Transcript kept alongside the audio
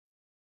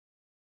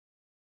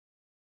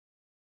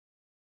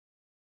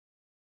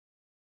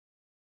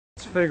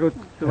very good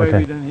the way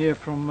we then hear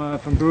from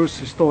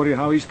Bruce's story,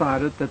 how he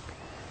started, that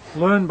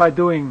learn by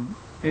doing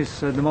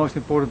is the most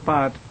important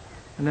part.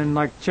 And then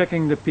like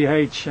checking the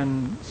pH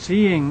and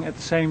seeing at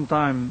the same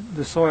time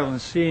the soil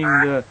and seeing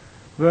the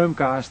worm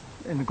cast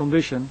in the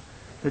condition,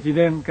 that you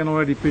then can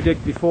already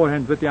predict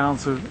beforehand what the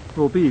answer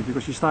will be,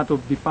 because you start to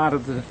be part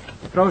of the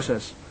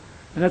process.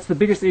 And that's the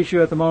biggest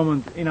issue at the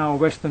moment in our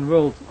Western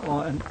world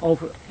and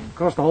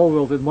across the whole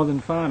world with modern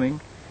farming,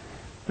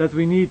 that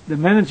the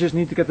managers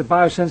need to get the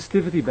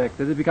biosensitivity back,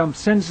 that they become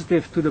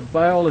sensitive to the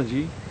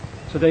biology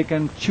so they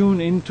can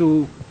tune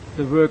into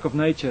the work of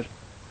nature.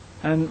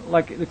 And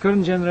like the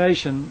current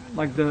generation,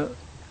 like the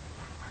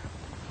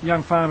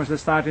young farmers that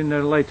start in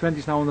their late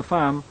 20s now on the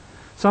farm,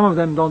 some of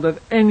them don't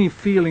have any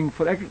feeling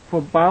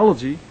for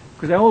biology,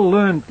 because they all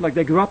learned, like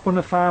they grew up on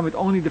the farm with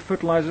only the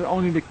fertilizers,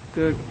 only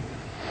the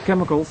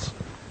chemicals.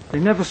 They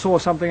never saw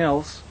something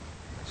else.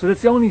 So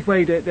that's the only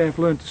way they have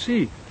learned to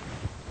see.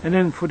 And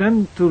then for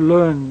them to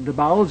learn the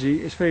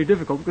biology is very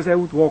difficult, because they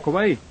would walk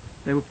away.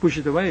 They would push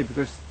it away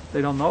because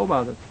they don't know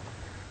about it.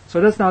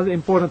 So that's now the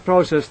important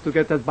process, to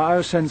get that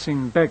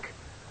biosensing back.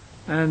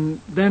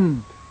 And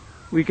then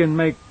we can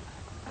make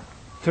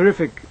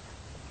terrific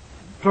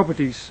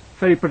properties,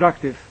 very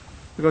productive,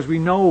 because we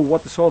know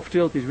what the soil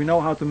fertility is. We know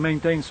how to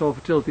maintain soil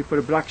fertility for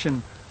the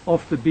production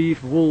of the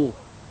beef, wool,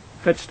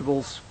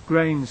 vegetables,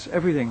 grains,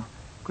 everything.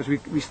 Because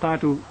we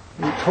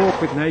talk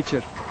with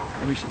nature,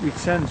 and we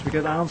sense, we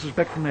get answers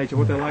back from nature,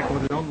 what they like and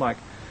what they don't like.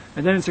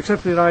 And then it's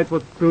exactly right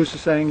what Bruce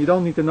is saying. You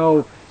don't need to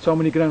know so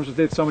many grams of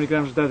this, so many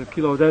grams of that, a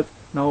kilo of that.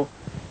 No,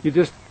 you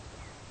just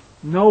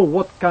know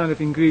what kind of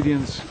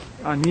ingredients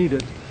are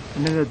needed,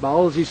 and then the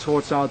biology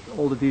sorts out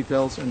all the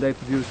details and they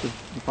produce the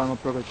final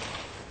product.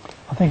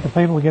 I think the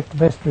people who get the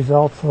best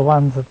results are the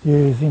ones that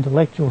use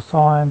intellectual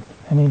science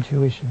and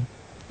intuition.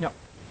 Yep.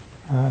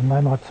 And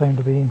they might seem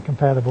to be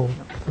incompatible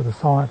for the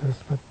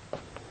scientists, but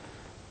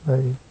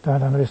they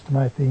don't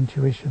underestimate the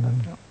intuition,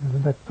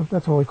 and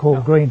that's what we call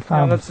green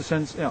thumb. Yeah, that's the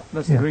sense. Yeah,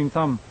 that's the green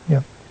thumb.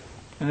 Yeah.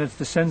 And it's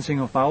the sensing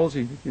of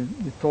biology. You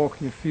talk,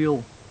 you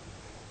feel,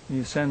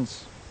 you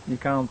sense. You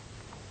can't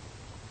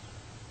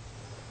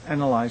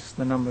analyze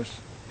the numbers,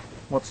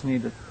 what's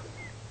needed.